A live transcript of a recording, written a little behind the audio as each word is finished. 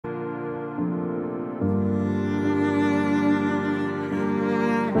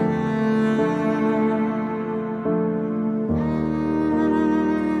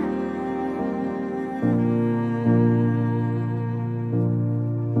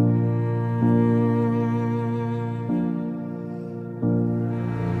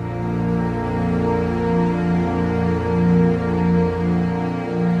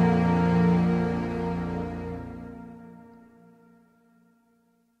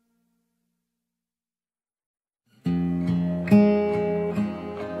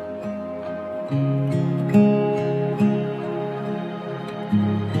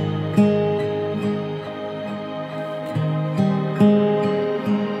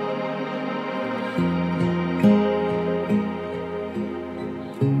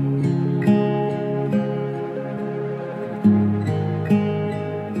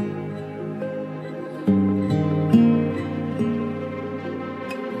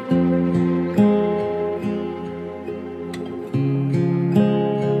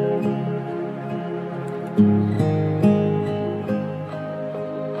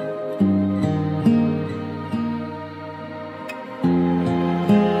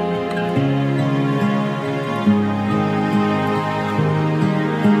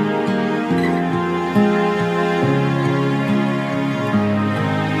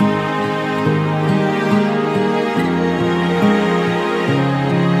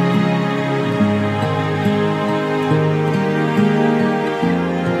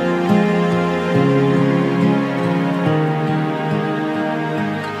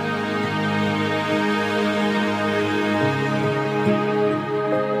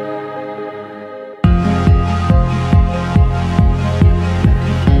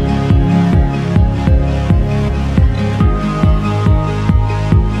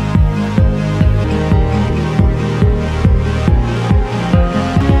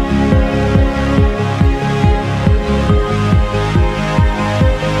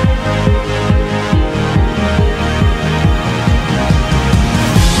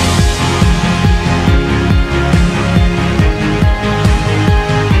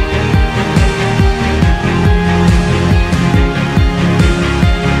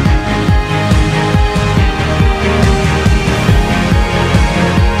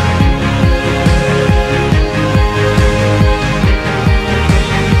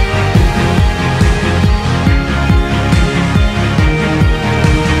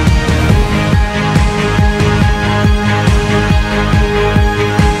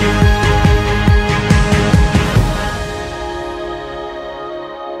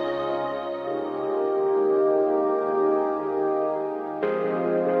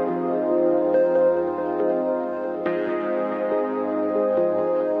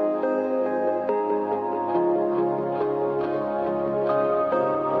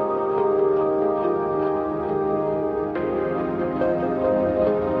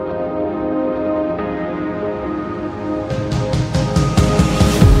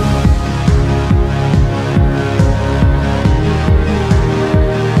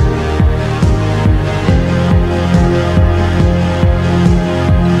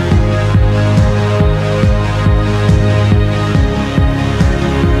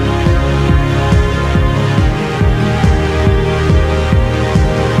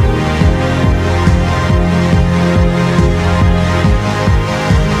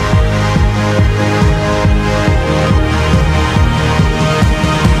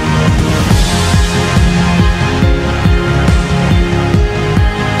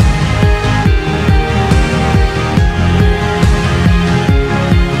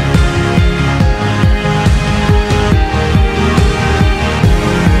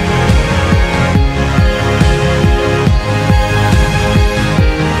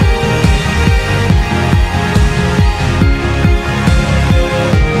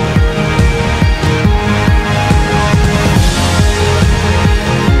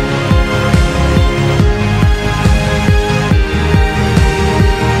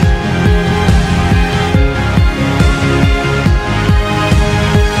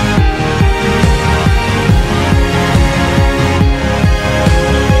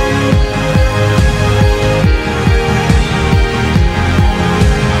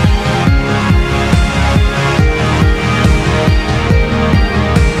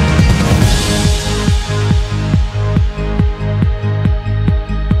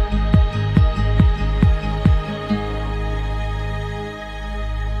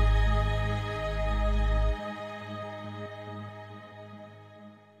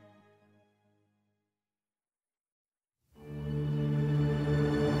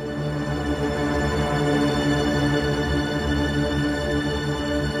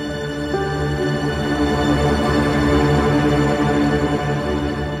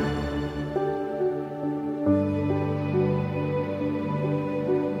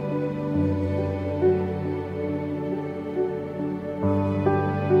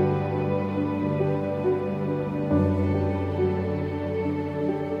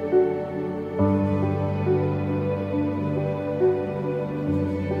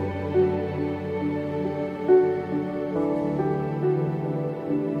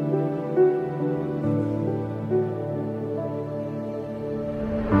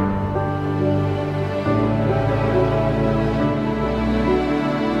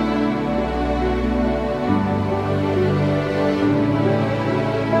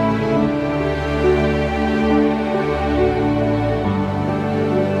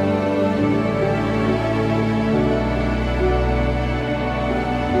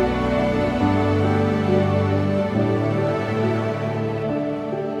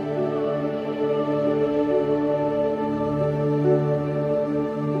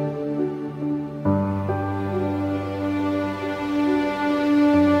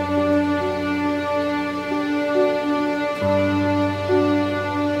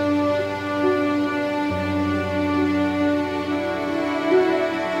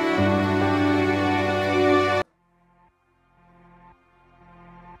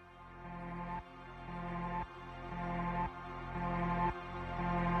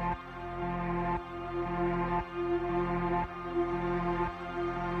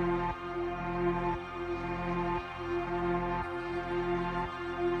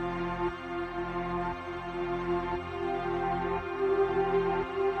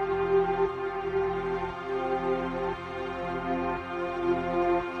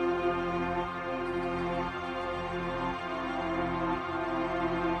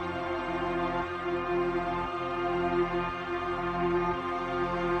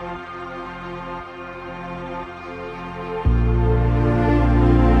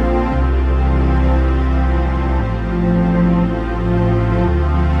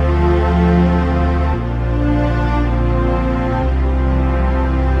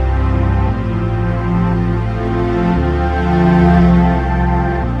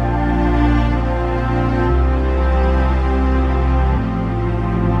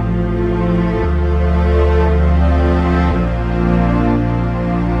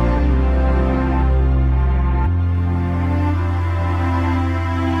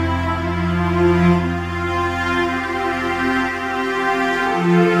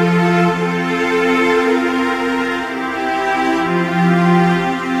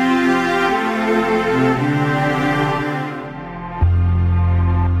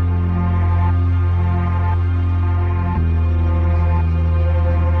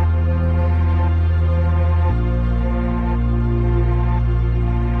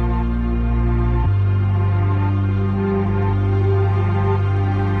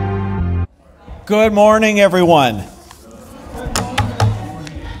Good morning, everyone.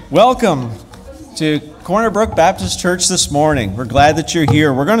 Welcome to Corner Brook Baptist Church this morning. We're glad that you're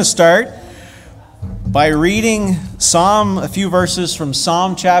here. We're going to start by reading a few verses from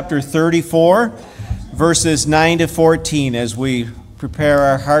Psalm chapter 34, verses 9 to 14, as we prepare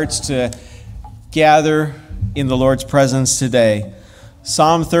our hearts to gather in the Lord's presence today.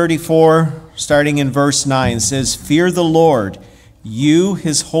 Psalm 34, starting in verse 9, says, "Fear the Lord, you,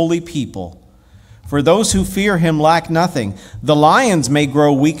 his holy people. For those who fear him lack nothing. The lions may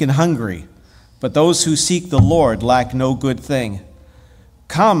grow weak and hungry, but those who seek the Lord lack no good thing.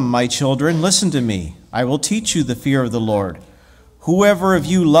 Come, my children, listen to me. I will teach you the fear of the Lord. Whoever of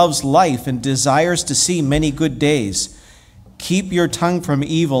you loves life and desires to see many good days, keep your tongue from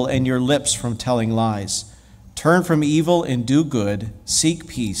evil and your lips from telling lies. Turn from evil and do good. Seek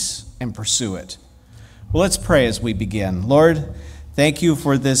peace and pursue it." Well, let's pray as we begin. Lord, thank you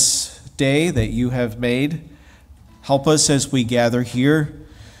for this day that you have made. Help us as we gather here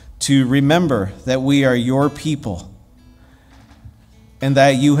to remember that we are your people and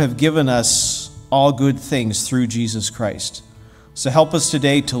that you have given us all good things through Jesus Christ. So help us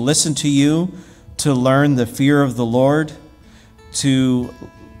today to listen to you, to learn the fear of the Lord, to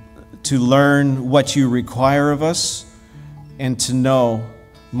learn what you require of us, and to know,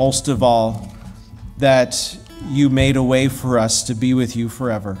 most of all, that you made a way for us to be with you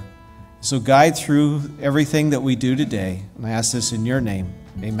forever. So guide through everything that we do today. And I ask this in your name.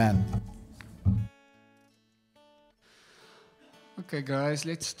 Amen. Okay, guys,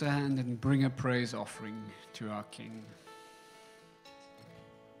 let's stand and bring a praise offering to our King.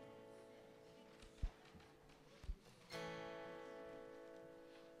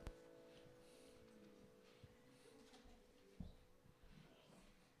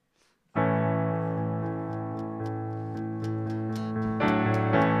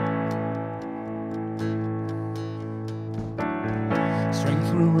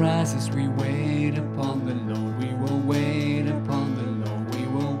 Strength will rise as we wait upon the Lord. We will wait upon the Lord. We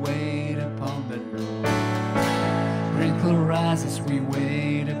will wait upon the Lord. Strength will rise as we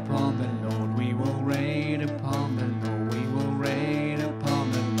wait upon the Lord. We will wait upon the Lord. We will wait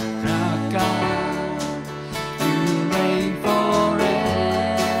upon the Lord. Our God, you reign forever.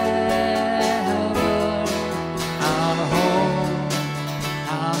 Our hope,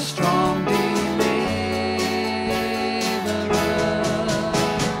 our strong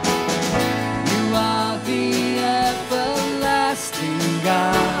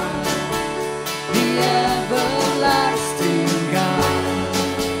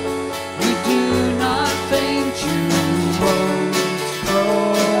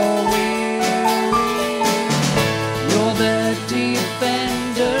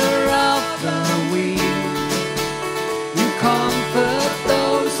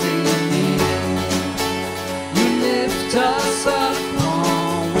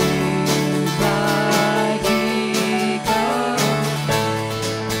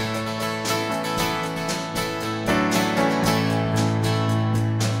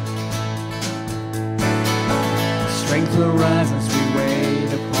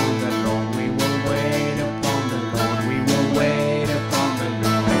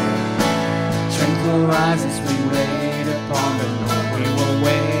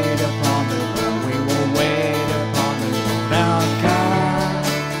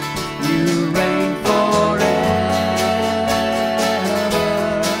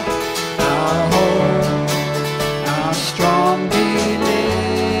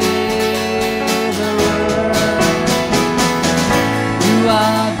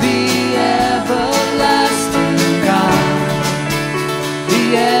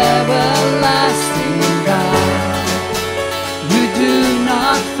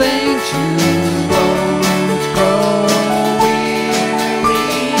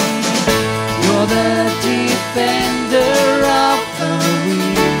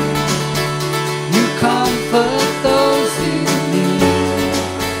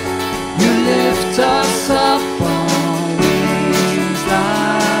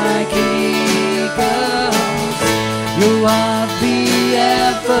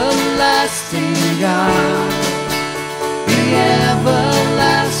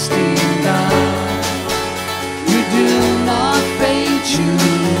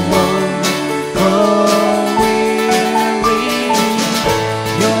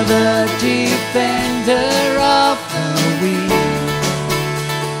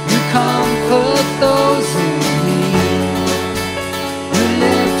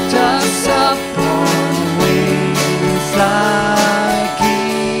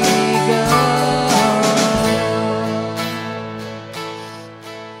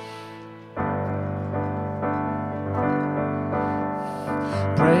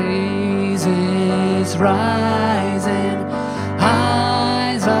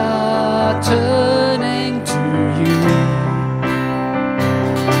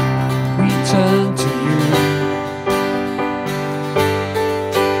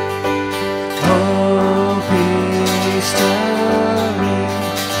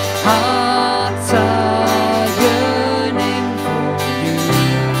Hearts are yearning for you.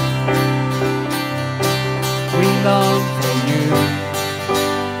 We long for you.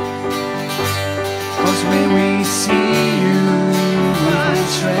 'Cause when we see you, we have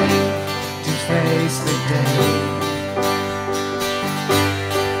strength to face the day.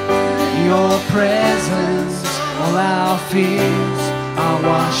 Your presence, all our fears are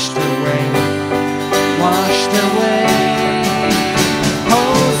washed away, washed away.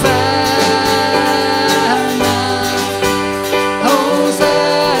 Hosanna,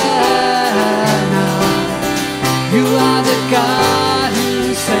 Hosanna, you are the God who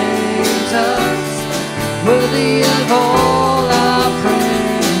saves us, worthy of all our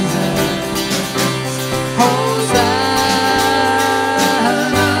praises. Hosanna,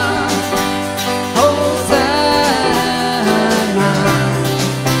 Hosanna,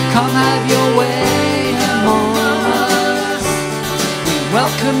 come have your way among us. We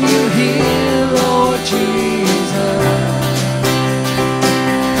welcome you here, Lord Jesus.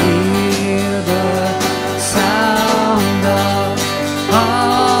 Hear the sound of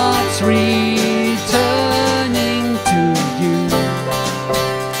hearts returning to you.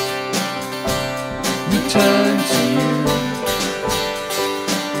 Return to you.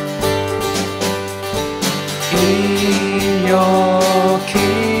 In your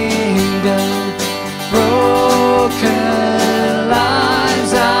kingdom, broken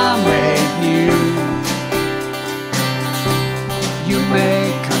lives are made new. You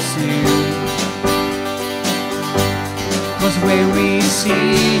make us new. 'Cause when we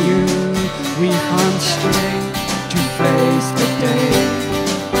see you, we hunt straight to face the day.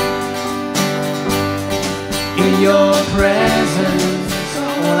 In your presence,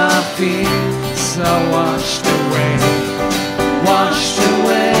 all our fears are washed away, washed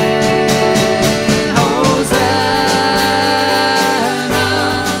away. Hosanna,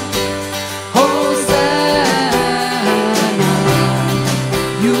 Hosanna,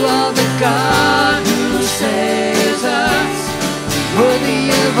 you are the God who saves us, worthy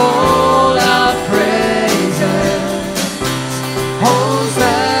of all our praises.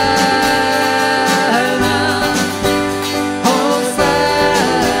 Hosanna, Hosanna,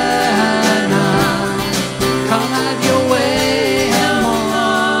 come have your way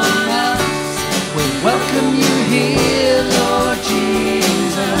among us. We welcome you here, Lord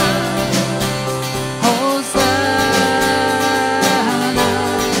Jesus. Hosanna,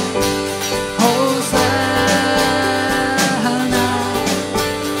 Hosanna,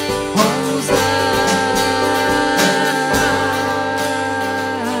 Hosanna.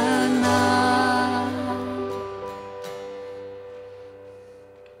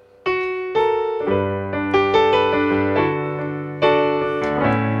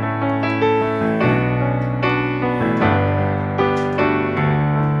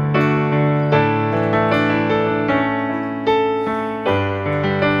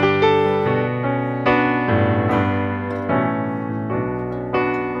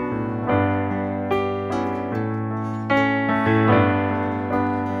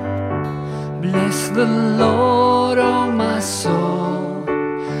 Bless the Lord, oh my soul,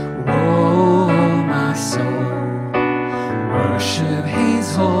 oh my soul, worship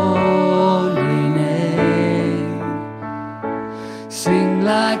his holy name. Sing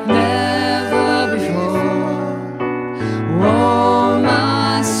like never before, oh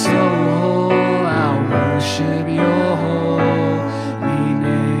my soul, I'll worship your holy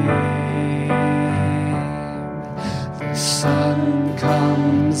name. The sun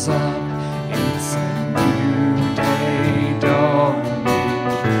comes up, it's a new day dawning.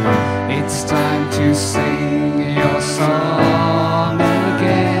 It's time to sing your song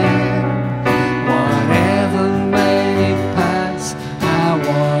again. Whatever may pass, and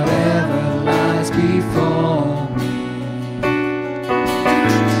whatever lies before me,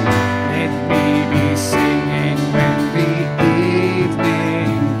 let me be singing when the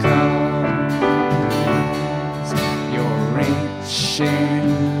evening comes. You're rich in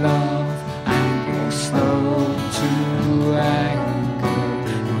love and you're slow to anger.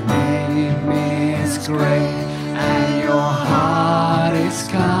 Your name is great and your heart is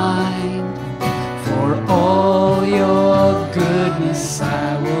kind. For all your goodness I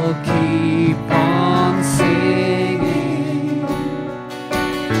will keep on singing.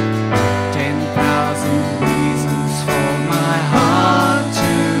 10,000 reasons for my heart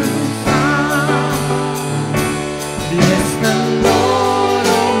to find. Bless the Lord,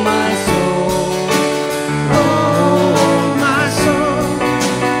 oh my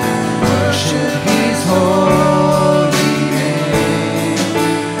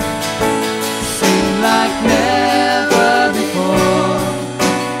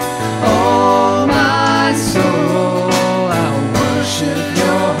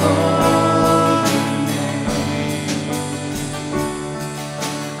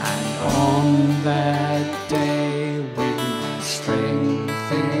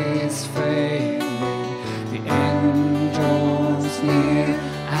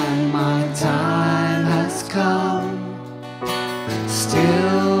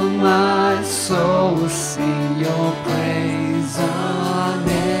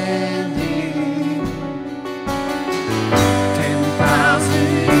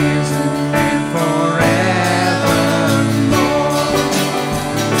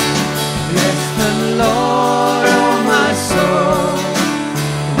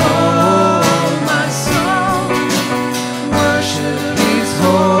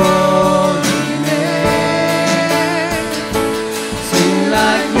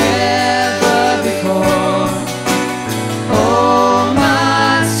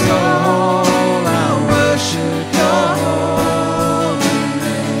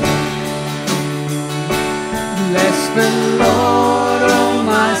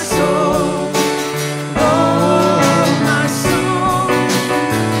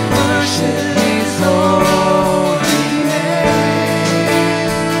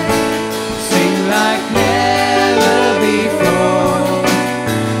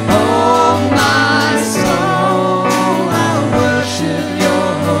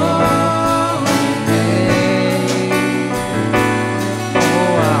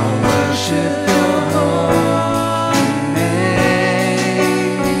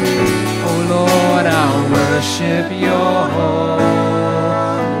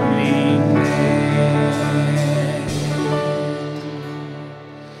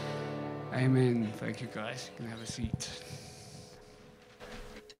seat.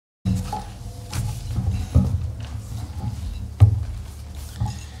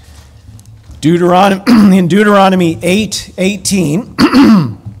 In Deuteronomy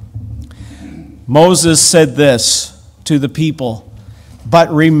 8:18, Moses said this to the people,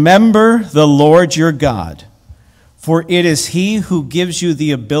 "But remember the Lord your God, for it is he who gives you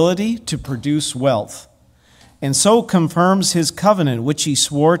the ability to produce wealth, and so confirms his covenant which he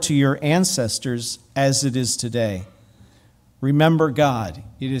swore to your ancestors as it is today." Remember God.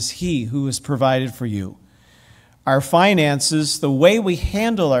 It is he who has provided for you. Our finances, the way we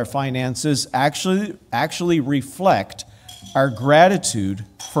handle our finances actually reflect our gratitude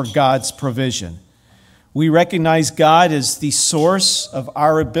for God's provision. We recognize God as the source of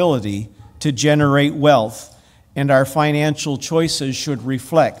our ability to generate wealth, and our financial choices should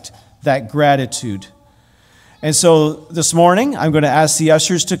reflect that gratitude. And so this morning, I'm going to ask the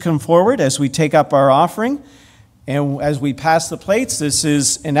ushers to come forward as we take up our offering. And as we pass the plates, this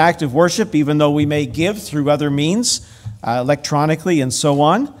is an act of worship, even though we may give through other means, electronically and so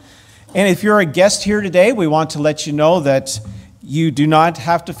on. And if you're a guest here today, we want to let you know that you do not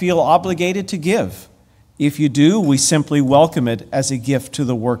have to feel obligated to give. If you do, we simply welcome it as a gift to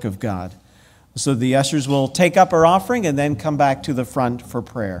the work of God. So the ushers will take up our offering and then come back to the front for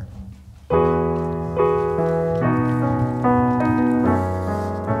prayer.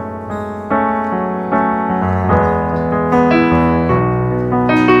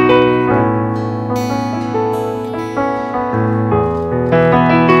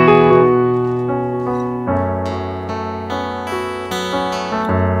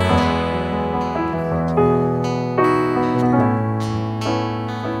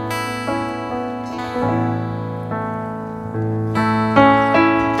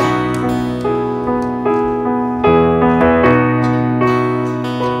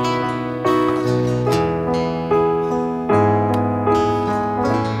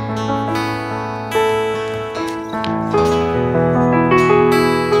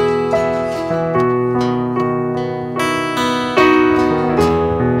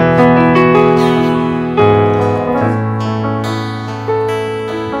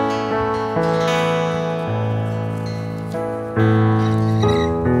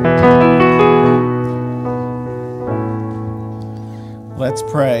 Let's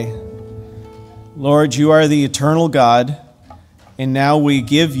pray. Lord, you are the eternal God, and now we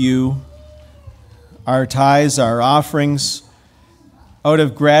give you our tithes, our offerings, out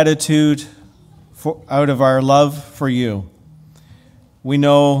of gratitude, out of our love for you. We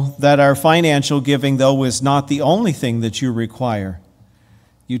know that our financial giving, though, is not the only thing that you require.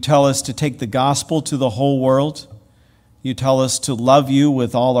 You tell us to take the gospel to the whole world. You tell us to love you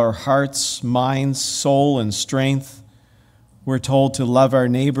with all our hearts, minds, soul, and strength. We're told to love our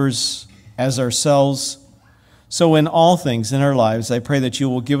neighbors as ourselves. So in all things in our lives, I pray that you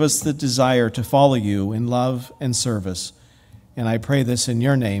will give us the desire to follow you in love and service. And I pray this in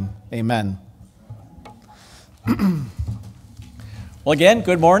your name. Amen. Well, again,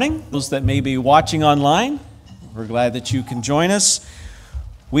 good morning. Those that may be watching online, we're glad that you can join us.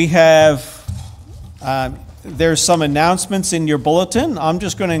 We have, there's some announcements in your bulletin. I'm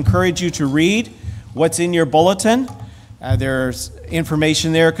just going to encourage you to read what's in your bulletin. There's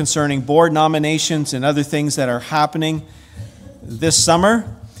information there concerning board nominations and other things that are happening this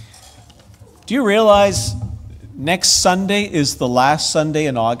summer. Do you realize next Sunday is the last Sunday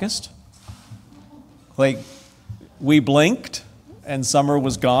in August? Like, we blinked and summer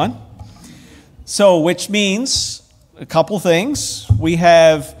was gone. So, which means a couple things. We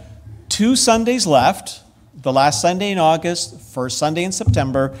have 2 Sundays left, the last Sunday in August, first Sunday in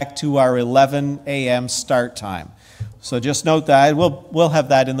September, back to our 11 a.m. start time. So just note that. We'll have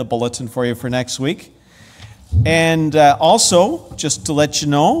that in the bulletin for you for next week. And also, just to let you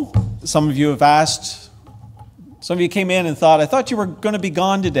know, some of you have asked, some of you came in and thought, I thought you were going to be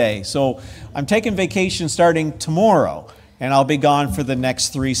gone today. So I'm taking vacation starting tomorrow, and I'll be gone for the next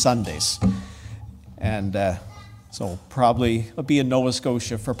 3 Sundays. And so probably I'll be in Nova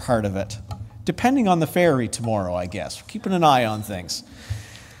Scotia for part of it, depending on the ferry tomorrow, I guess. Keeping an eye on things.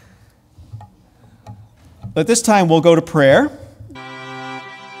 But this time we'll go to prayer.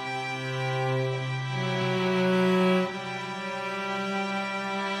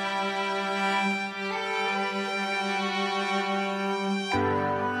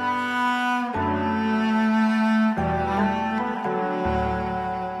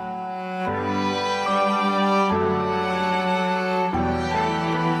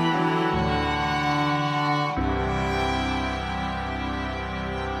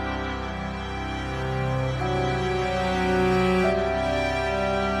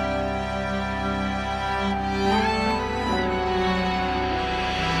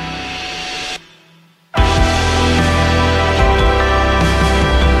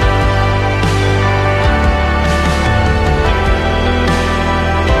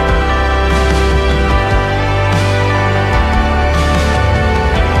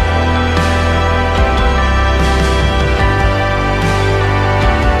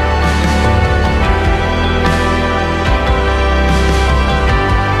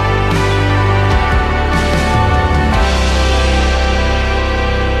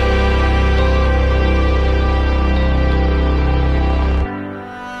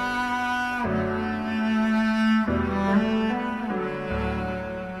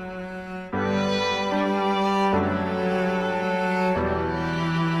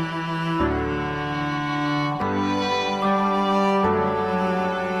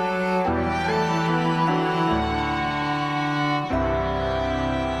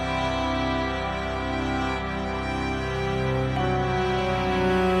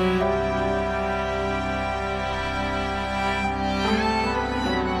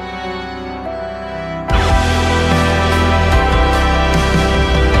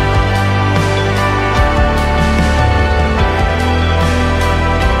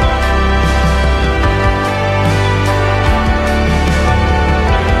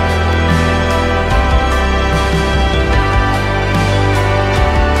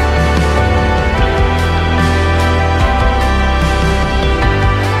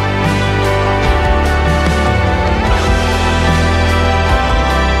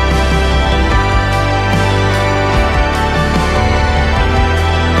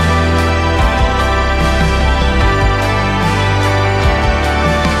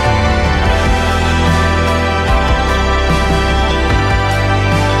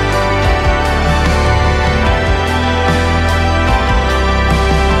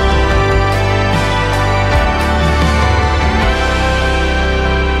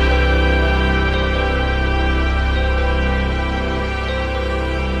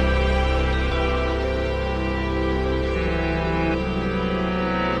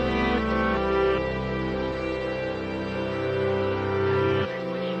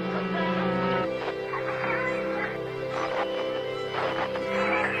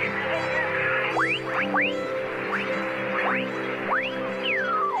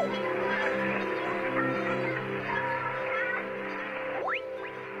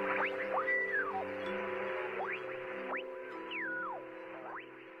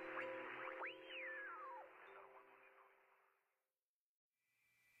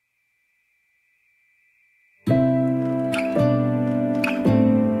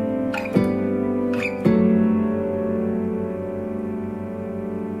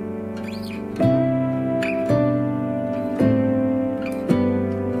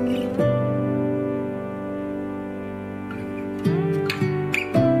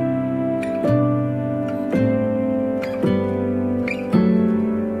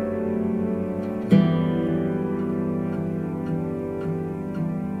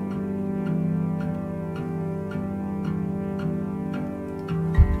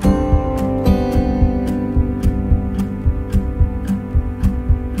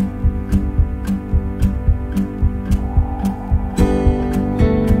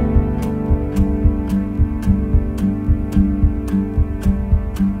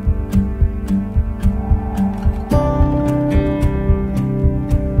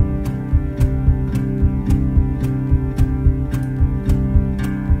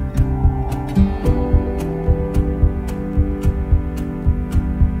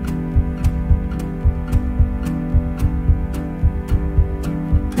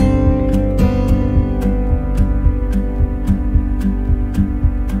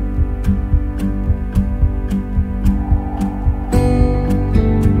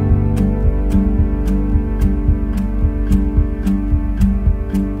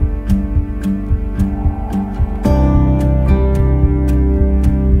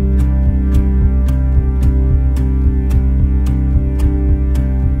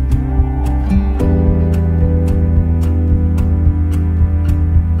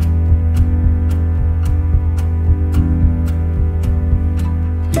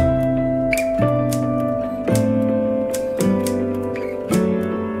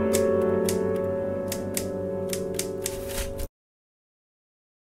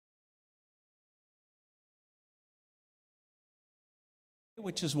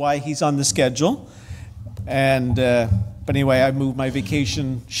 which is why he's on the schedule. And but anyway, I moved my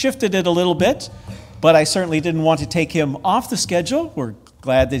vacation, shifted it a little bit, but I certainly didn't want to take him off the schedule. We're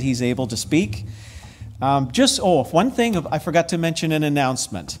glad that he's able to speak. One thing I forgot to mention, an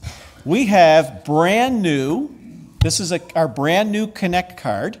announcement. We have brand new, this is our brand new Connect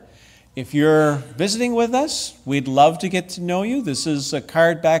card. If you're visiting with us, we'd love to get to know you. This is a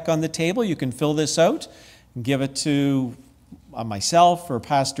card back on the table. You can fill this out and give it to myself or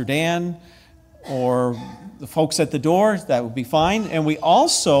Pastor Dan or the folks at the door. That would be fine. And we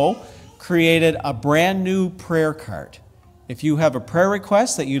also created a brand new prayer card. If you have a prayer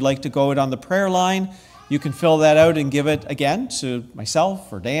request that you'd like to go out on the prayer line, you can fill that out and give it again to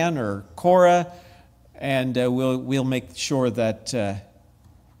myself or Dan or Cora, and we'll make sure that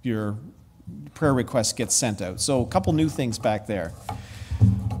your prayer request gets sent out. So a couple new things back there.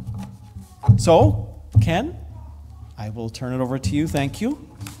 So, Ken, I will turn it over to you. Thank you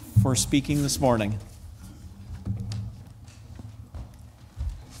for speaking this morning.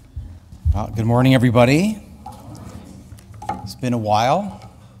 Well, good morning, everybody. It's been a while.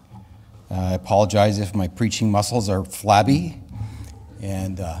 I apologize if my preaching muscles are flabby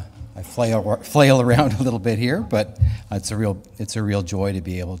and I flail around a little bit here, but it's a real joy to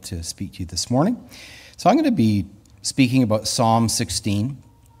be able to speak to you this morning. So I'm going to be speaking about Psalm 16,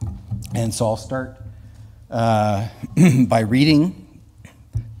 and so I'll start by reading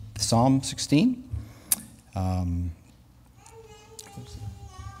Psalm 16.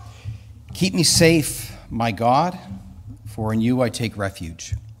 Keep me safe, my God, for in you I take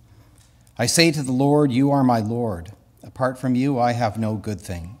refuge. I say to the Lord, you are my Lord. Apart from you, I have no good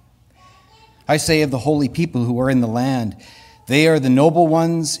thing. I say of the holy people who are in the land, they are the noble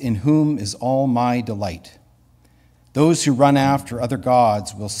ones in whom is all my delight. Those who run after other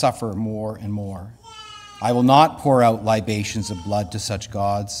gods will suffer more and more. I will not pour out libations of blood to such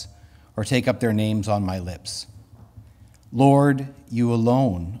gods or take up their names on my lips. Lord, you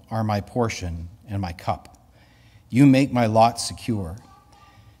alone are my portion and my cup. You make my lot secure.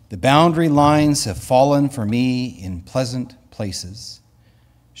 The boundary lines have fallen for me in pleasant places.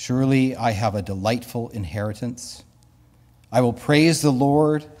 Surely I have a delightful inheritance. I will praise the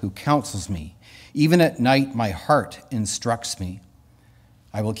Lord who counsels me. Even at night my heart instructs me.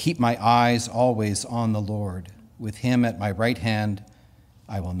 I will keep my eyes always on the Lord. With him at my right hand,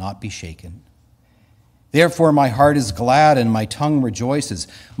 I will not be shaken. Therefore my heart is glad and my tongue rejoices.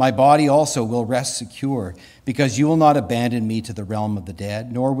 My body also will rest secure, because you will not abandon me to the realm of the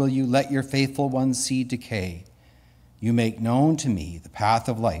dead, nor will you let your faithful ones see decay. You make known to me the path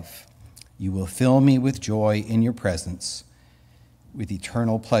of life. You will fill me with joy in your presence, with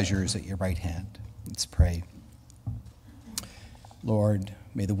eternal pleasures at your right hand. Let's pray. Lord,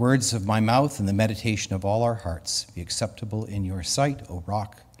 may the words of my mouth and the meditation of all our hearts be acceptable in your sight, O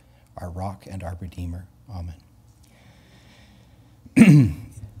rock, our rock and our Redeemer. Amen. The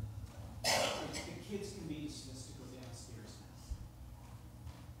kids can be dismissed to go downstairs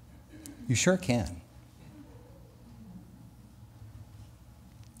now. You sure can.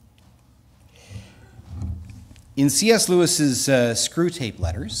 In C.S. Lewis's Screwtape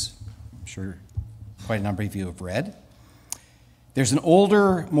Letters, I'm sure quite a number of you have read, there's an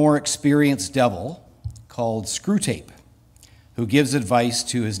older, more experienced devil called Screwtape who gives advice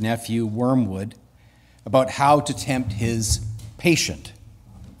to his nephew Wormwood about how to tempt his patient,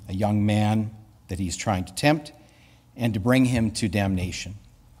 a young man that he's trying to tempt, and to bring him to damnation.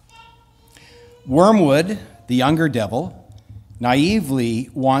 Wormwood, the younger devil, naively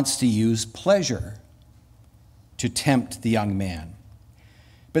wants to use pleasure to tempt the young man.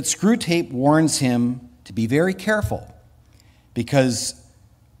 But Screwtape warns him to be very careful, because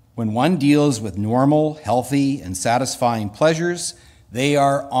when one deals with normal, healthy, and satisfying pleasures, they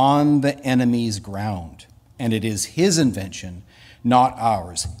are on the enemy's ground, and it is his invention, not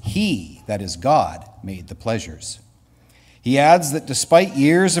ours. He, that is God, made the pleasures. He adds that despite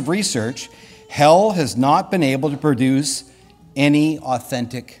years of research, hell has not been able to produce any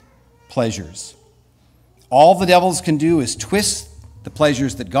authentic pleasures. All the devils can do is twist the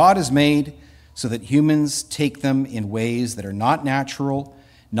pleasures that God has made so that humans take them in ways that are not natural,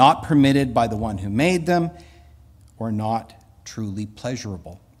 not permitted by the one who made them, or not truly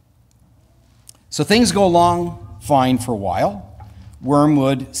pleasurable. So things go along fine for a while.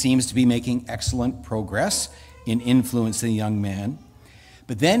 Wormwood seems to be making excellent progress in influencing the young man.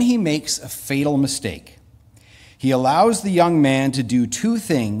 But then he makes a fatal mistake. He allows the young man to do two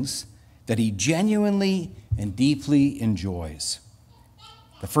things that he genuinely and deeply enjoys.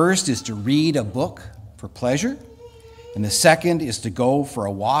 The first is to read a book for pleasure, and the second is to go for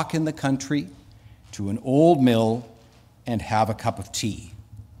a walk in the country to an old mill and have a cup of tea.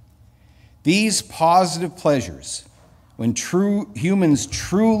 These positive pleasures, when humans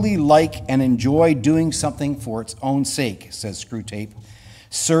truly like and enjoy doing something for its own sake, says Screwtape,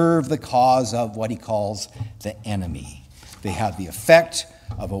 serve the cause of what he calls the enemy. They have the effect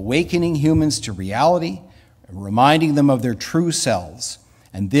of awakening humans to reality and reminding them of their true selves.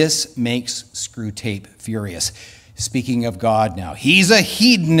 And this makes Screwtape furious. Speaking of God now, he's a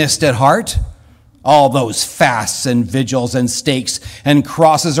hedonist at heart. All those fasts and vigils and stakes and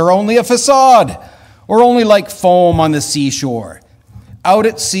crosses are only a facade, or only like foam on the seashore. Out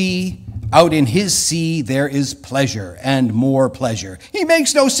at sea, out in his sea, there is pleasure and more pleasure. He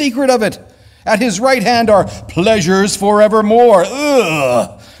makes no secret of it. At his right hand are pleasures forevermore.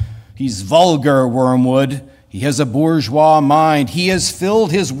 Ugh! He's vulgar, Wormwood. He has a bourgeois mind. He has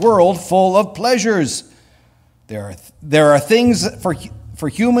filled his world full of pleasures. There are things for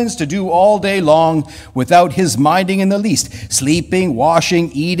humans to do all day long without his minding in the least. Sleeping,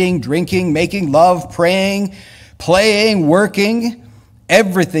 washing, eating, drinking, making love, praying, playing, working.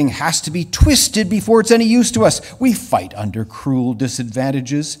 Everything has to be twisted before it's any use to us. We fight under cruel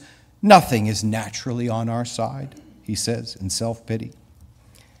disadvantages. Nothing is naturally on our side, he says in self-pity.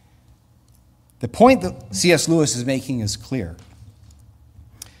 The point that C.S. Lewis is making is clear.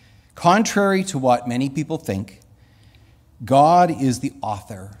 Contrary to what many people think, God is the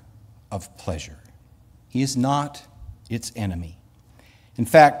author of pleasure. He is not its enemy. In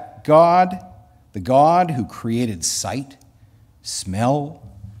fact, God, the God who created sight, smell,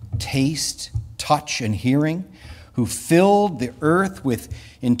 taste, touch, and hearing, who filled the earth with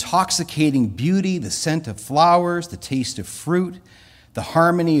intoxicating beauty, the scent of flowers, the taste of fruit, the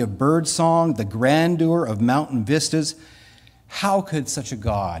harmony of birdsong, the grandeur of mountain vistas. How could such a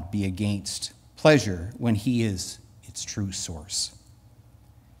God be against pleasure when he is its true source?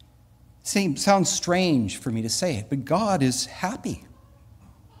 It sounds strange for me to say it, but God is happy.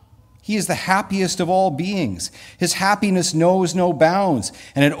 He is the happiest of all beings. His happiness knows no bounds,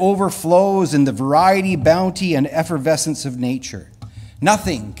 and it overflows in the variety, bounty, and effervescence of nature.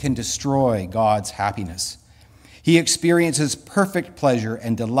 Nothing can destroy God's happiness. He experiences perfect pleasure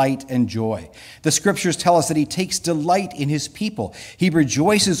and delight and joy. The scriptures tell us that he takes delight in his people. He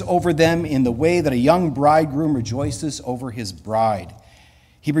rejoices over them in the way that a young bridegroom rejoices over his bride.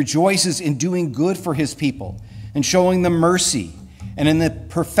 He rejoices in doing good for his people and showing them mercy and in the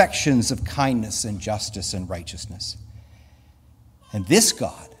perfections of kindness and justice and righteousness. And this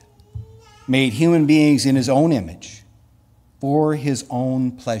God made human beings in his own image for his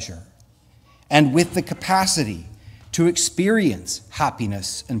own pleasure and with the capacity to experience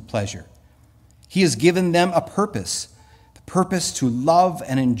happiness and pleasure. He has given them a purpose, the purpose to love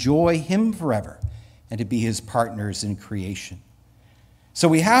and enjoy him forever and to be his partners in creation. So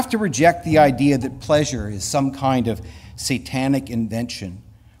we have to reject the idea that pleasure is some kind of satanic invention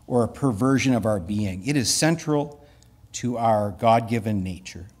or a perversion of our being. It is central to our God-given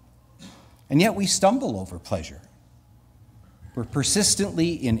nature. And yet we stumble over pleasure. We're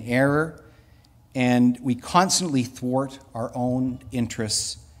persistently in error, and we constantly thwart our own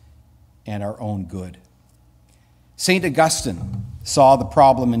interests and our own good. St. Augustine saw the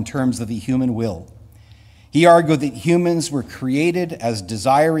problem in terms of the human will. He argued that humans were created as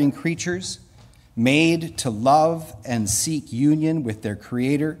desiring creatures, made to love and seek union with their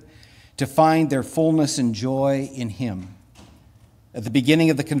Creator, to find their fullness and joy in him. At the beginning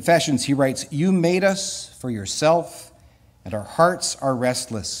of the Confessions, he writes, "You made us for yourself, and our hearts are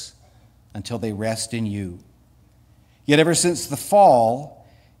restless until they rest in you." Yet ever since the fall,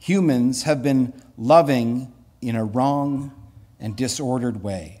 humans have been loving in a wrong and disordered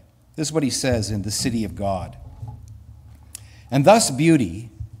way. This is what he says in The City of God. "And thus beauty,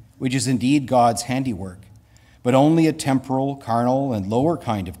 which is indeed God's handiwork, but only a temporal, carnal, and lower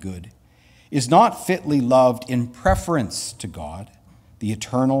kind of good, is not fitly loved in preference to God, the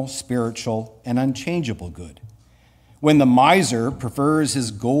eternal, spiritual, and unchangeable good. When the miser prefers his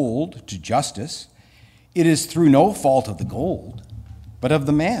gold to justice, it is through no fault of the gold, but of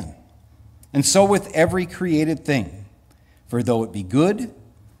the man. And so with every created thing, for though it be good,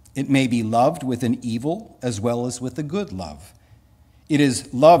 it may be loved with an evil as well as with a good love. It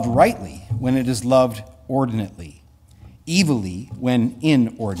is loved rightly when it is loved ordinately, evilly when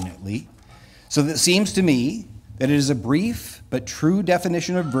inordinately. So that it seems to me that it is a brief but true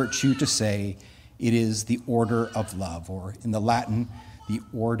definition of virtue to say it is the order of love, or in the Latin, the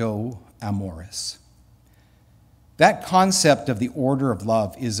ordo amoris." That concept of the order of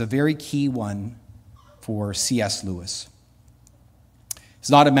love is a very key one for C.S. Lewis. It's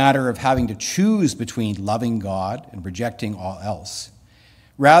not a matter of having to choose between loving God and rejecting all else.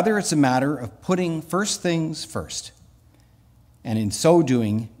 Rather, it's a matter of putting first things first, and in so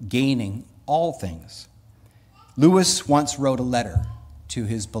doing, gaining all things. Lewis once wrote a letter to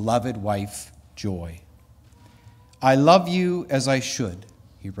his beloved wife, Joy. "I love you as I should,"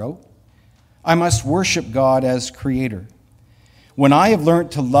 he wrote. "I must worship God as Creator. When I have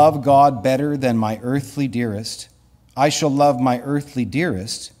learnt to love God better than my earthly dearest, I shall love my earthly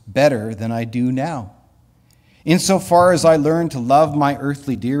dearest better than I do now. Insofar as I learn to love my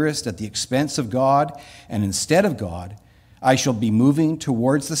earthly dearest at the expense of God and instead of God, I shall be moving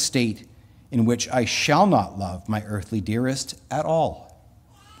towards the state in which I shall not love my earthly dearest at all.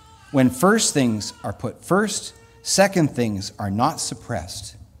 When first things are put first, second things are not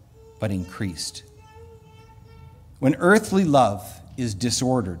suppressed, but increased. When earthly love is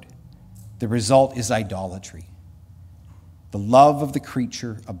disordered, the result is idolatry, the love of the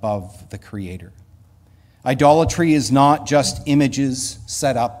creature above the Creator. Idolatry is not just images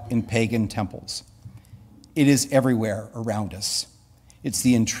set up in pagan temples. It is everywhere around us. It's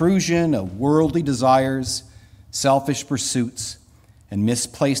the intrusion of worldly desires, selfish pursuits, and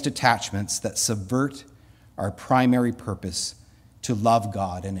misplaced attachments that subvert our primary purpose to love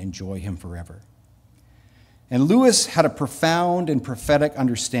God and enjoy him forever. And Lewis had a profound and prophetic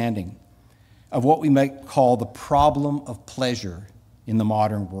understanding of what we might call the problem of pleasure in the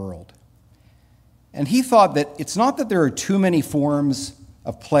modern world. And he thought that it's not that there are too many forms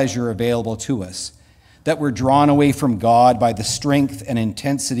of pleasure available to us, that we're drawn away from God by the strength and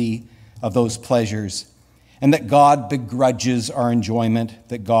intensity of those pleasures, and that God begrudges our enjoyment,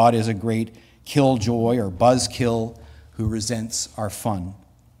 that God is a great killjoy or buzzkill who resents our fun.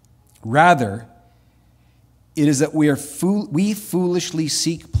 Rather, it is that we foolishly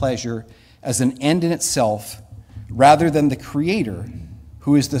seek pleasure as an end in itself rather than the Creator,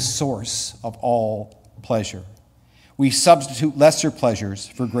 who is the source of all pleasure. We substitute lesser pleasures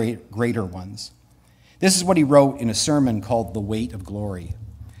for greater ones. This is what he wrote in a sermon called The Weight of Glory.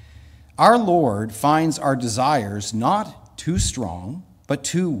 Our Lord finds our desires not too strong, but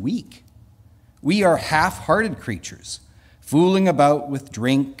too weak. We are half-hearted creatures, fooling about with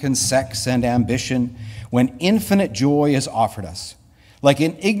drink and sex and ambition when infinite joy is offered us. Like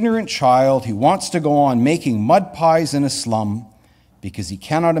an ignorant child who wants to go on making mud pies in a slum because he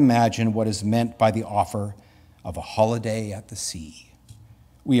cannot imagine what is meant by the offer of a holiday at the sea.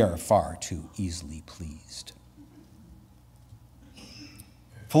 We are far too easily pleased.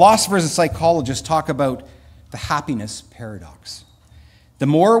 Philosophers and psychologists talk about the happiness paradox. The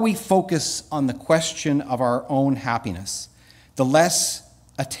more we focus on the question of our own happiness, the less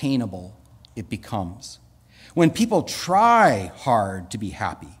attainable it becomes. When people try hard to be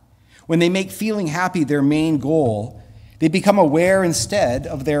happy, when they make feeling happy their main goal, they become aware instead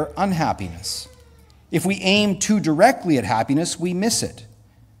of their unhappiness. If we aim too directly at happiness, we miss it.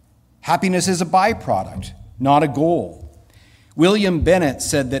 Happiness is a byproduct, not a goal. William Bennett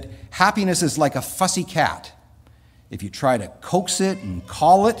said that happiness is like a fussy cat. If you try to coax it and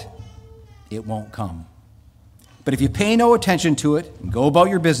call it, it won't come. But if you pay no attention to it and go about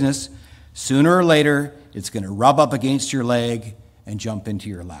your business, sooner or later, it's going to rub up against your leg and jump into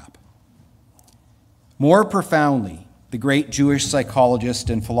your lap. More profoundly, the great Jewish psychologist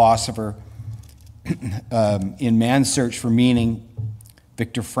and philosopher in Man's Search for Meaning,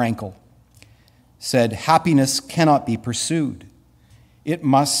 Viktor Frankl, said, happiness cannot be pursued. It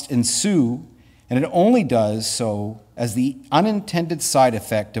must ensue, and it only does so as the unintended side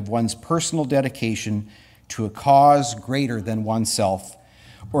effect of one's personal dedication to a cause greater than oneself,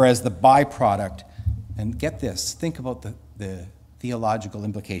 or as the byproduct, and get this, think about the theological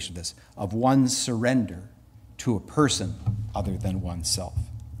implication of this, of one's surrender to a person other than oneself.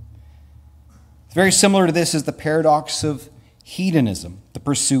 Very similar to this is the paradox of hedonism, the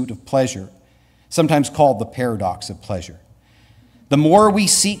pursuit of pleasure, sometimes called the paradox of pleasure. The more we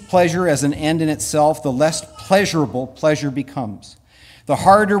seek pleasure as an end in itself, the less pleasurable pleasure becomes. The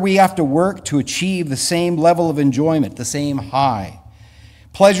harder we have to work to achieve the same level of enjoyment, the same high.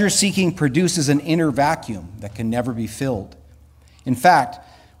 Pleasure seeking produces an inner vacuum that can never be filled. In fact,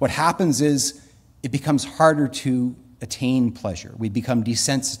 what happens is it becomes harder to attain pleasure. We become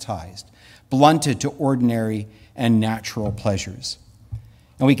desensitized, blunted to ordinary and natural pleasures.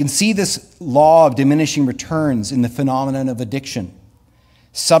 And we can see this law of diminishing returns in the phenomenon of addiction.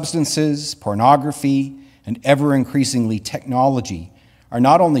 Substances, pornography, and ever-increasingly technology are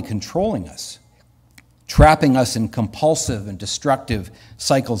not only controlling us, trapping us in compulsive and destructive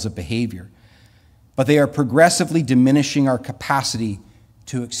cycles of behavior, but they are progressively diminishing our capacity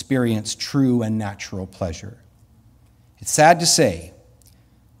to experience true and natural pleasure. It's sad to say,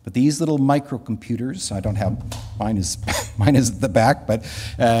 but these little microcomputers, I don't have, mine is at the back, but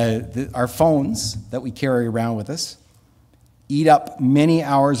our phones that we carry around with us eat up many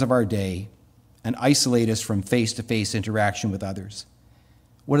hours of our day and isolate us from face-to-face interaction with others.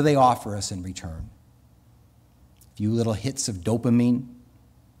 What do they offer us in return? A few little hits of dopamine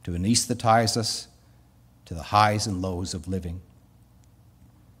to anesthetize us to the highs and lows of living.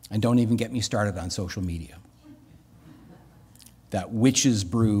 And don't even get me started on social media. That witch's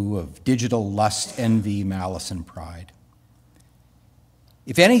brew of digital lust, envy, malice, and pride.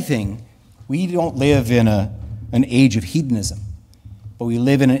 If anything, we don't live in an age of hedonism, but we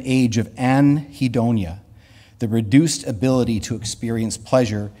live in an age of anhedonia, the reduced ability to experience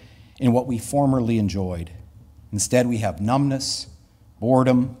pleasure in what we formerly enjoyed. Instead, we have numbness,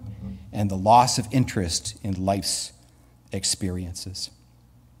 boredom, and the loss of interest in life's experiences.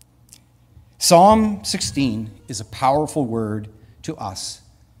 Psalm 16 is a powerful word to us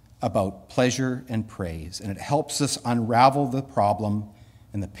about pleasure and praise, and it helps us unravel the problem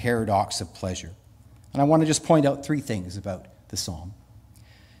and the paradox of pleasure. And I want to just point out three things about the psalm.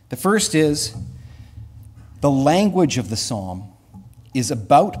 The first is the language of the psalm is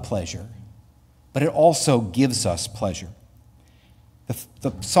about pleasure, but it also gives us pleasure.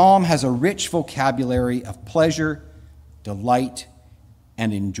 The psalm has a rich vocabulary of pleasure, delight,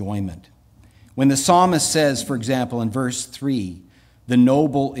 and enjoyment. When the psalmist says, for example, in verse 3, "The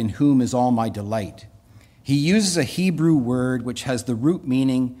noble in whom is all my delight," he uses a Hebrew word which has the root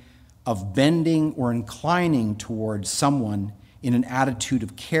meaning of bending or inclining towards someone in an attitude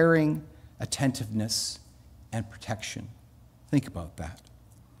of caring, attentiveness, and protection. Think about that.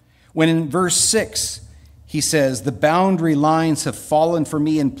 When in verse 6, he says, "The boundary lines have fallen for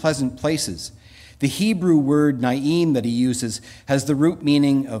me in pleasant places," the Hebrew word naim that he uses has the root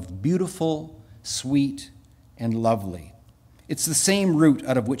meaning of beautiful, sweet, and lovely. It's the same root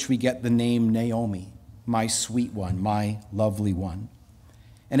out of which we get the name Naomi, my sweet one, my lovely one.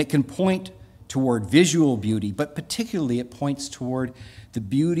 And it can point toward visual beauty, but particularly it points toward the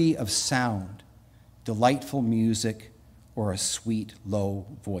beauty of sound, delightful music, or a sweet, low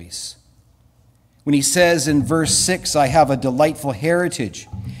voice. When he says in verse 6, "I have a delightful heritage,"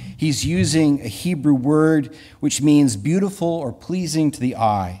 he's using a Hebrew word which means beautiful or pleasing to the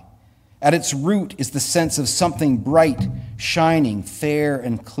eye. At its root is the sense of something bright, shining, fair,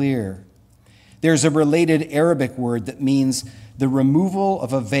 and clear. There's a related Arabic word that means the removal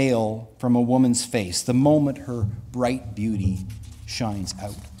of a veil from a woman's face, the moment her bright beauty shines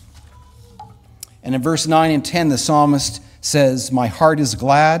out. And in verse 9 and 10, the psalmist says, "My heart is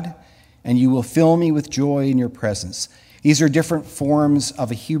glad, and you will fill me with joy in your presence." These are different forms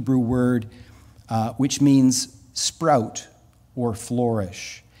of a Hebrew word which means sprout or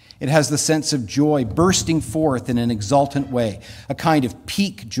flourish. It has the sense of joy bursting forth in an exultant way, a kind of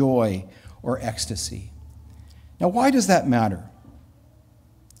peak joy or ecstasy. Now, why does that matter?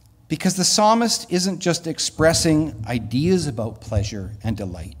 Because the psalmist isn't just expressing ideas about pleasure and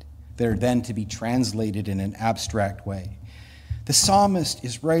delight that are then to be translated in an abstract way. The psalmist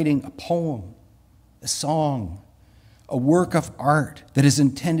is writing a poem, a song, a work of art that is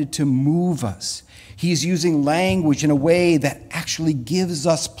intended to move us. He's using language in a way that actually gives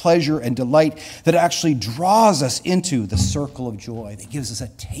us pleasure and delight, that actually draws us into the circle of joy, that gives us a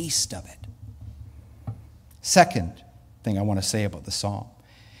taste of it. Second thing I want to say about the psalm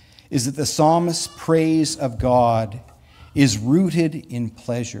is that the psalmist's praise of God is rooted in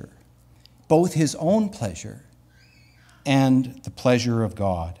pleasure, both his own pleasure and the pleasure of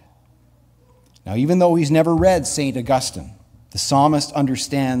God. Now, even though he's never read St. Augustine, the psalmist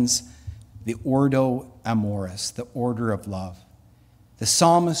understands the ordo amoris, the order of love. The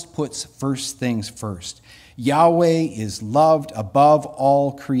psalmist puts first things first. Yahweh is loved above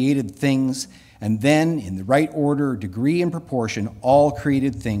all created things, and then, in the right order, degree, and proportion, all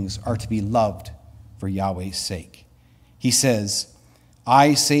created things are to be loved for Yahweh's sake. He says,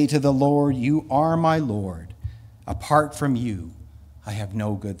 "I say to the Lord, you are my Lord. Apart from you, I have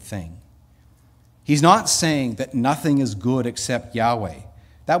no good thing." He's not saying that nothing is good except Yahweh.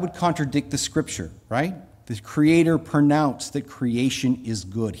 That would contradict the scripture, right? The Creator pronounced that creation is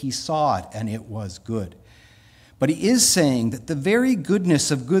good. He saw it, and it was good. But he is saying that the very goodness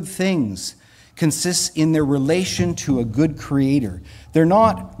of good things consists in their relation to a good Creator. They're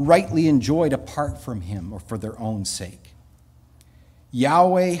not rightly enjoyed apart from him or for their own sake.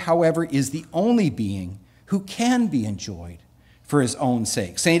 Yahweh, however, is the only being who can be enjoyed for his own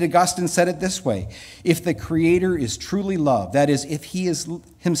sake. St. Augustine said it this way: if the Creator is truly loved, that is, if he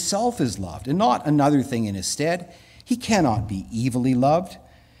himself is loved and not another thing in his stead, he cannot be evilly loved.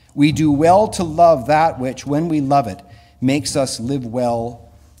 We do well to love that which, when we love it, makes us live well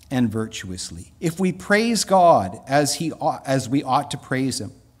and virtuously. If we praise God as we ought to praise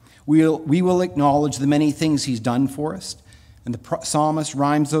him, we will acknowledge the many things he's done for us. And the psalmist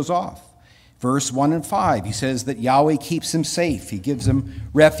rhymes those off. Verse 1 and 5, he says that Yahweh keeps him safe. He gives him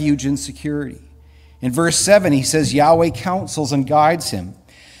refuge and security. In verse 7, he says Yahweh counsels and guides him.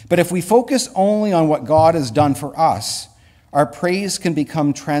 But if we focus only on what God has done for us, our praise can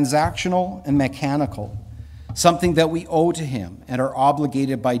become transactional and mechanical, something that we owe to him and are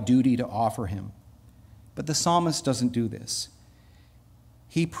obligated by duty to offer him. But the psalmist doesn't do this.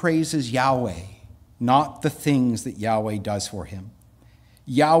 He praises Yahweh, not the things that Yahweh does for him.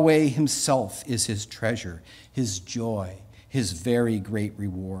 Yahweh himself is his treasure, his joy, his very great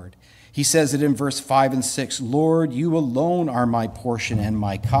reward. He says it in verse 5 and 6, "Lord, you alone are my portion and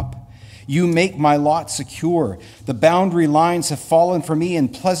my cup. You make my lot secure. The boundary lines have fallen for me in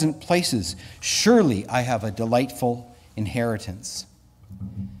pleasant places. Surely I have a delightful inheritance."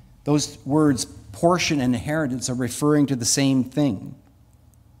 Those words, portion and inheritance, are referring to the same thing.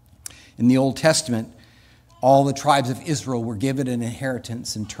 In the Old Testament, all the tribes of Israel were given an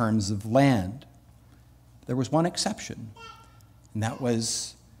inheritance in terms of land. There was one exception, and that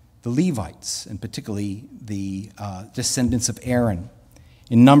was the Levites, and particularly the descendants of Aaron.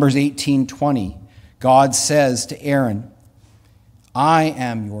 In Numbers 18:20, God says to Aaron, "I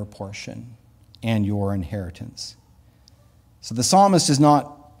am your portion and your inheritance." So the psalmist is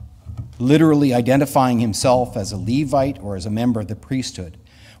not literally identifying himself as a Levite or as a member of the priesthood.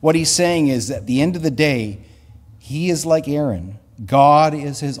 What he's saying is that at the end of the day, he is like Aaron. God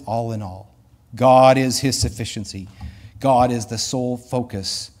is his all in all. God is his sufficiency. God is the sole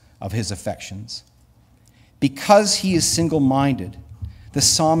focus of his affections. Because he is single-minded, the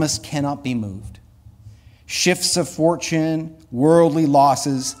psalmist cannot be moved. Shifts of fortune, worldly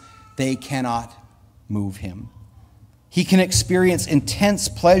losses, they cannot move him. He can experience intense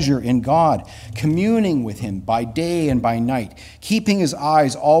pleasure in God, communing with him by day and by night, keeping his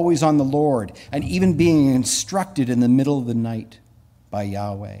eyes always on the Lord, and even being instructed in the middle of the night by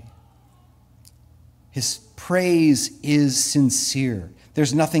Yahweh. His praise is sincere.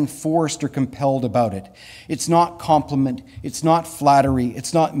 There's nothing forced or compelled about it. It's not compliment. It's not flattery.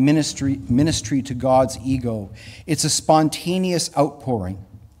 It's not ministry to God's ego. It's a spontaneous outpouring.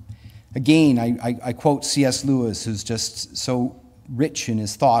 Again, I quote C.S. Lewis, who's just so rich in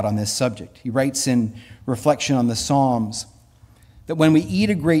his thought on this subject. He writes in reflection on the Psalms that when we eat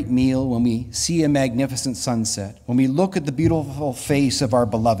a great meal, when we see a magnificent sunset, when we look at the beautiful face of our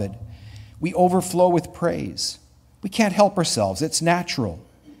beloved, we overflow with praise. We can't help ourselves. It's natural.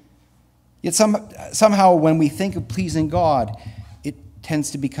 Yet somehow when we think of pleasing God, it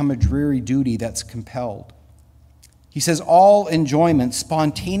tends to become a dreary duty that's compelled. He says all enjoyment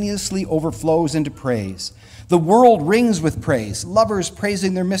spontaneously overflows into praise. The world rings with praise, lovers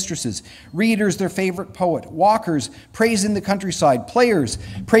praising their mistresses, readers their favorite poet, walkers praising the countryside, players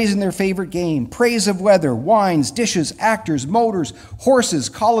praising their favorite game, praise of weather, wines, dishes, actors, motors, horses,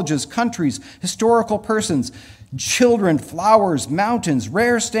 colleges, countries, historical persons, children, flowers, mountains,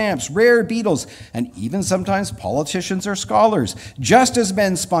 rare stamps, rare beetles, and even sometimes politicians or scholars. Just as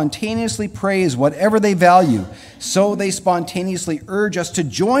men spontaneously praise whatever they value, so they spontaneously urge us to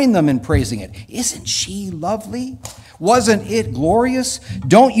join them in praising it. Isn't she lovely? Wasn't it glorious?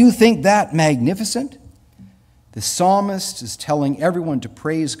 Don't you think that magnificent? The psalmist is telling everyone to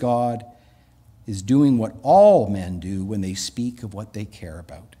praise God, is doing what all men do when they speak of what they care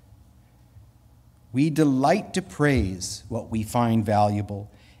about. We delight to praise what we find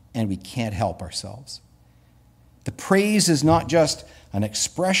valuable, and we can't help ourselves. The praise is not just an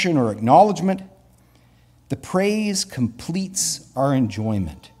expression or acknowledgement. The praise completes our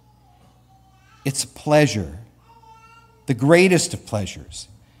enjoyment. It's a pleasure, the greatest of pleasures,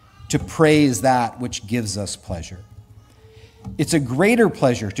 to praise that which gives us pleasure. It's a greater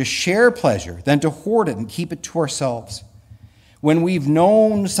pleasure to share pleasure than to hoard it and keep it to ourselves. When we've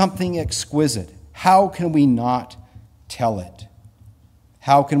known something exquisite, how can we not tell it?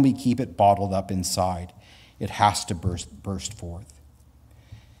 How can we keep it bottled up inside? It has to burst forth.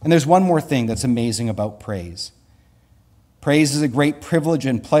 And there's one more thing that's amazing about praise. Praise is a great privilege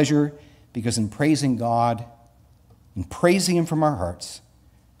and pleasure because in praising God, in praising Him from our hearts,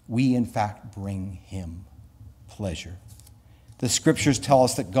 we in fact bring Him pleasure. The scriptures tell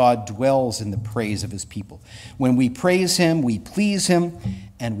us that God dwells in the praise of His people. When we praise Him, we please Him,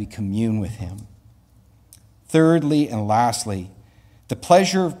 and we commune with Him. Thirdly and lastly, the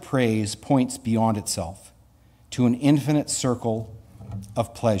pleasure of praise points beyond itself to an infinite circle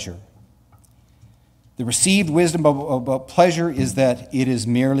of pleasure. The received wisdom about pleasure is that it is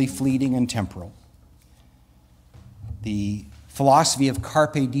merely fleeting and temporal. The philosophy of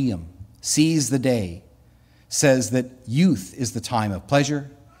carpe diem, seize the day, says that youth is the time of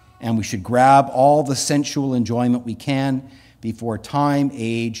pleasure, and we should grab all the sensual enjoyment we can before time,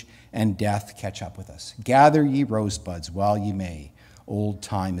 age, and death catch up with us. Gather ye rosebuds while ye may. Old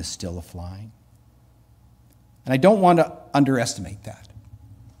time is still a-flying. And I don't want to underestimate that.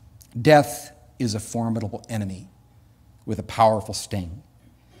 Death is a formidable enemy with a powerful sting.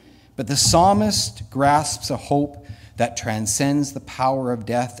 But the psalmist grasps a hope that transcends the power of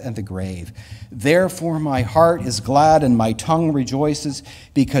death and the grave. Therefore my heart is glad and my tongue rejoices,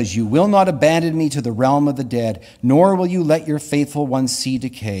 because you will not abandon me to the realm of the dead, nor will you let your faithful one see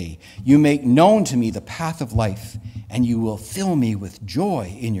decay. You make known to me the path of life, and you will fill me with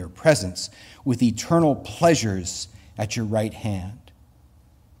joy in your presence, with eternal pleasures at your right hand.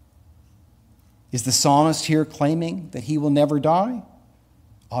 Is the psalmist here claiming that he will never die?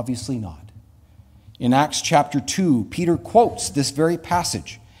 Obviously not. In Acts chapter 2, Peter quotes this very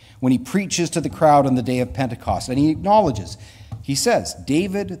passage when he preaches to the crowd on the day of Pentecost, and he acknowledges, he says,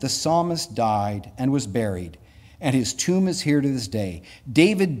 David the psalmist died and was buried, and his tomb is here to this day.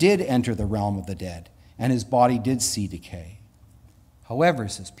 David did enter the realm of the dead, and his body did see decay. However,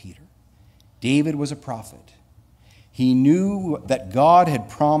 says Peter, David was a prophet. He knew that God had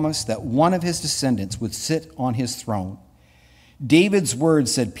promised that one of his descendants would sit on his throne. David's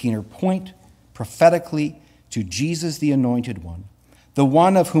words, said Peter, point prophetically to Jesus the Anointed One, the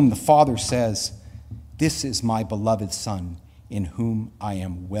one of whom the Father says, "This is my beloved Son, in whom I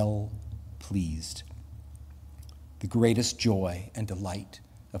am well pleased." The greatest joy and delight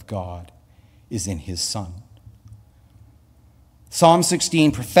of God is in his Son. Psalm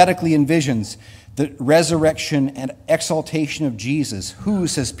 16 prophetically envisions the resurrection and exaltation of Jesus, who,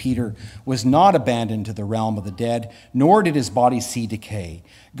 says Peter, was not abandoned to the realm of the dead, nor did his body see decay.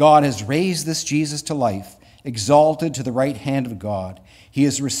 God has raised this Jesus to life, exalted to the right hand of God. He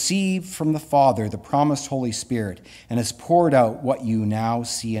has received from the Father the promised Holy Spirit and has poured out what you now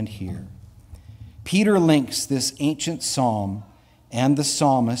see and hear. Peter links this ancient psalm and the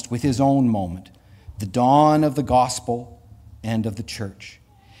psalmist with his own moment, the dawn of the gospel and of the church.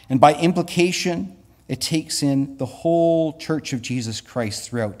 And by implication, it takes in the whole church of Jesus Christ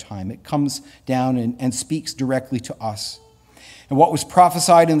throughout time. It comes down and speaks directly to us. And what was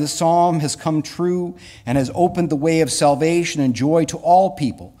prophesied in the psalm has come true and has opened the way of salvation and joy to all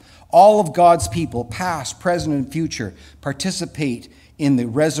people. All of God's people, past, present, and future, participate in the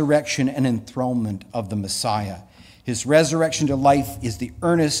resurrection and enthronement of the Messiah. His resurrection to life is the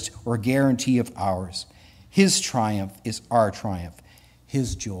earnest or guarantee of ours. His triumph is our triumph.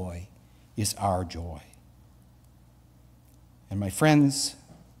 His joy is our joy. And my friends,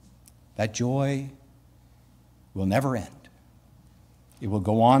 that joy will never end. It will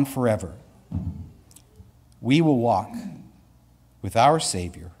go on forever. We will walk with our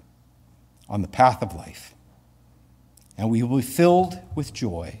Savior on the path of life, and we will be filled with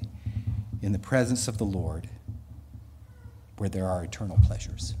joy in the presence of the Lord, where there are eternal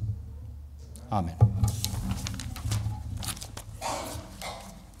pleasures. Amen.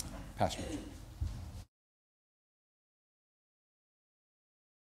 Pastor.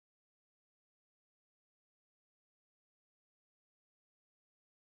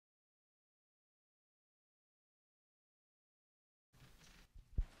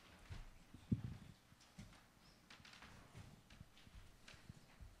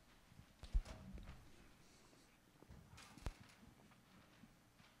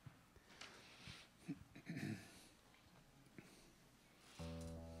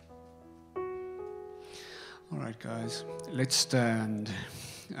 All right, guys, let's stand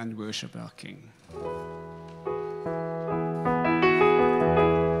and worship our King.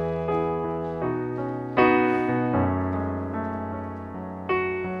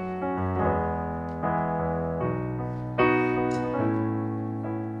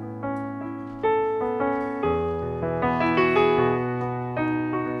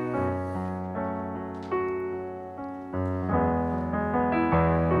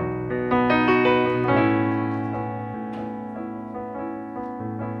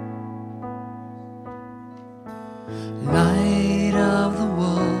 Light of the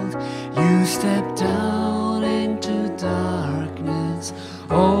world, you step down into darkness.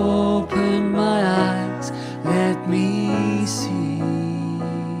 Open my eyes, let me see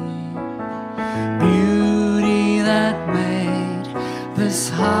beauty that made this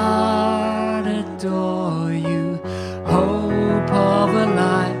heart adore you. Hope of a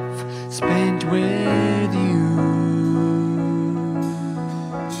life spent with you.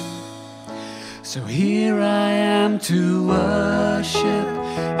 So here I am to worship,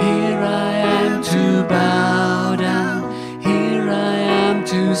 here I am to bow down, here I am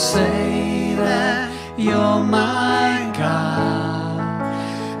to say that you're my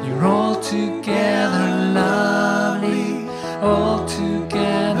God. You're altogether lovely,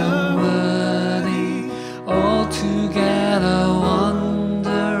 altogether worthy, altogether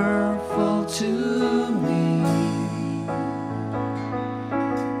wonderful to me.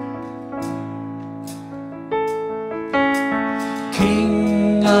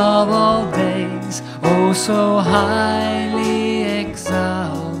 King of all days, oh so highly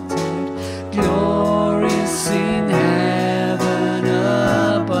exalted, glorious in heaven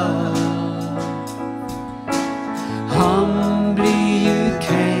above. Humbly you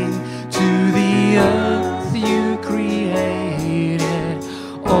came to the earth you created,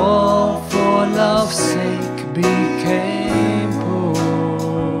 all for love's sake became poor.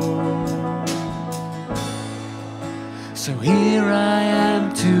 So here I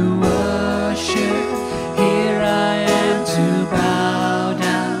am to worship, here I am to bow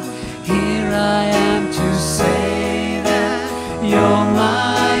down, here I am to say that you're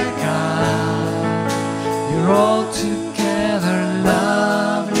my God. You're altogether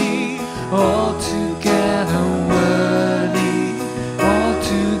lovely, altogether worthy,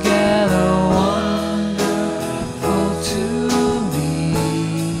 altogether wonderful to me.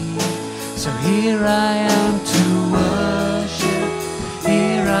 So here I am to worship,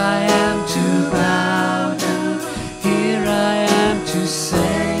 here I am to bow down, here I am to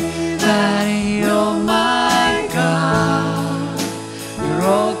say that you're my God. You're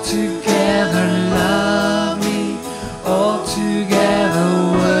altogether lovely, altogether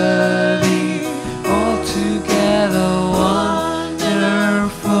worthy, altogether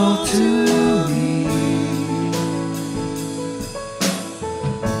wonderful to me.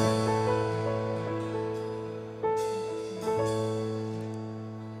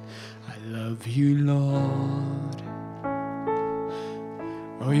 I love you, Lord.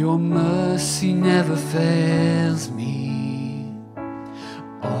 Oh, your mercy never fails me.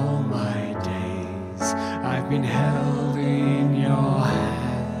 All my days I've been held in your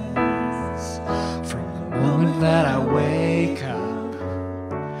hands. From the moment that I wake up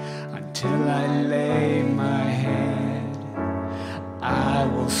until I lay my head, I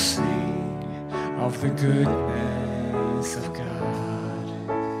will sing of the goodness goodness of God.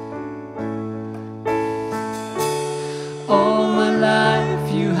 All my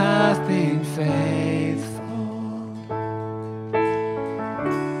life you have been faithful.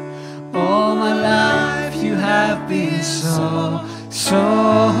 All my life you have been so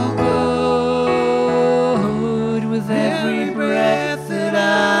good. With every breath that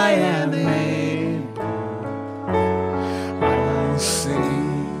I am able, I will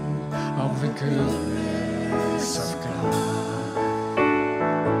sing of the goodness of God.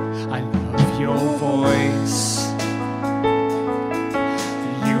 I love your voice.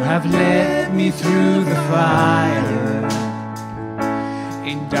 You have led me through the fire.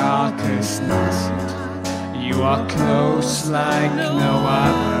 In darkest night, you are close like no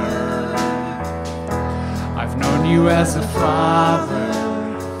other. I've known you as a father.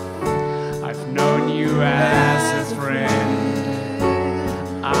 I've known you as a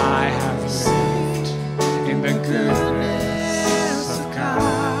friend. I have lived in the goodness of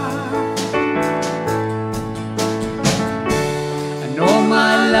God. And all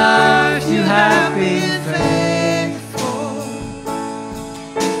my life you have been faithful.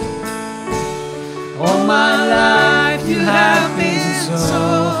 All my life you have been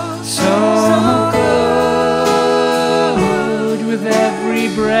so good. With every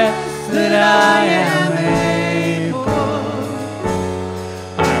breath that I am able,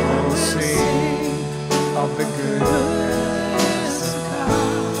 I will sing of the goodness of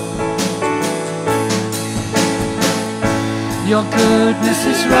God. Your goodness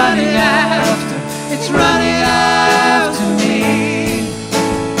is running after, it's running after me.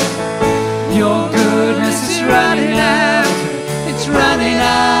 Your goodness is running after, it's running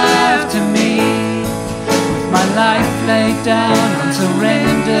after me. With my life laid down, I'm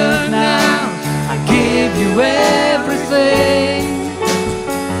surrendered now. I give you everything.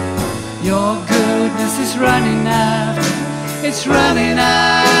 Your goodness is running after, it's running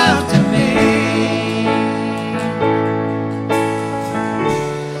after me.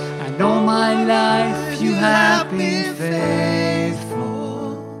 And all my life you have been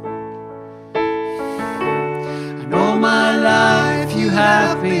faithful. And all my life you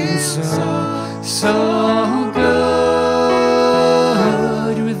have been so good.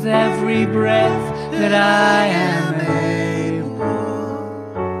 With every breath that I am able,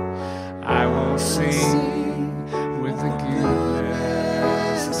 I will sing with the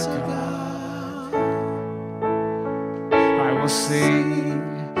goodness of God. I will sing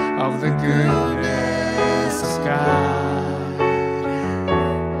of the goodness of God.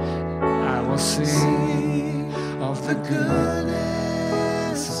 I will sing of the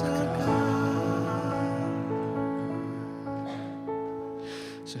goodness of God.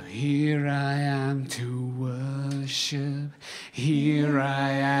 So here I am to worship, here I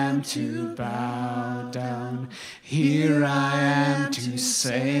am to bow down, here I am to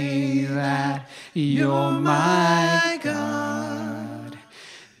say that you're my God.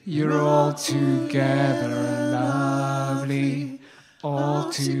 You're altogether lovely,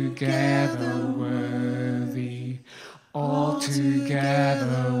 altogether worthy,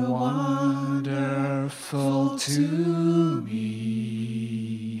 altogether wonderful to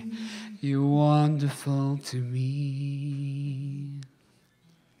me. You're wonderful to me.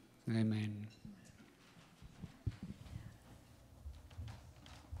 Amen.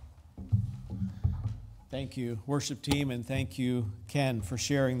 Thank you, worship team, and thank you, Ken, for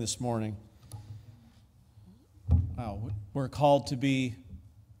sharing this morning. Wow, we're called to be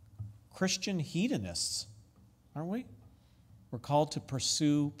Christian hedonists, aren't we? We're called to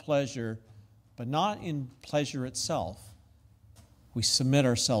pursue pleasure, but not in pleasure itself. We submit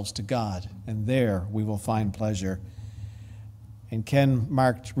ourselves to God, and there we will find pleasure. And Ken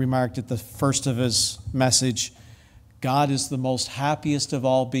remarked at the first of his message, God is the most happiest of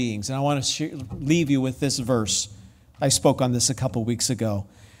all beings. And I want to leave you with this verse. I spoke on this a couple weeks ago,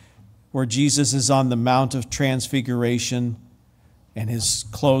 where Jesus is on the Mount of Transfiguration, and his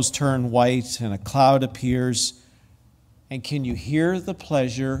clothes turn white, and a cloud appears. And can you hear the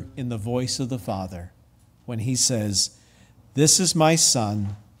pleasure in the voice of the Father when he says, "This is my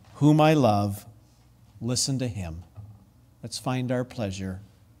Son, whom I love. Listen to him." Let's find our pleasure,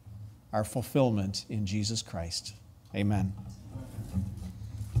 our fulfillment in Jesus Christ. Amen.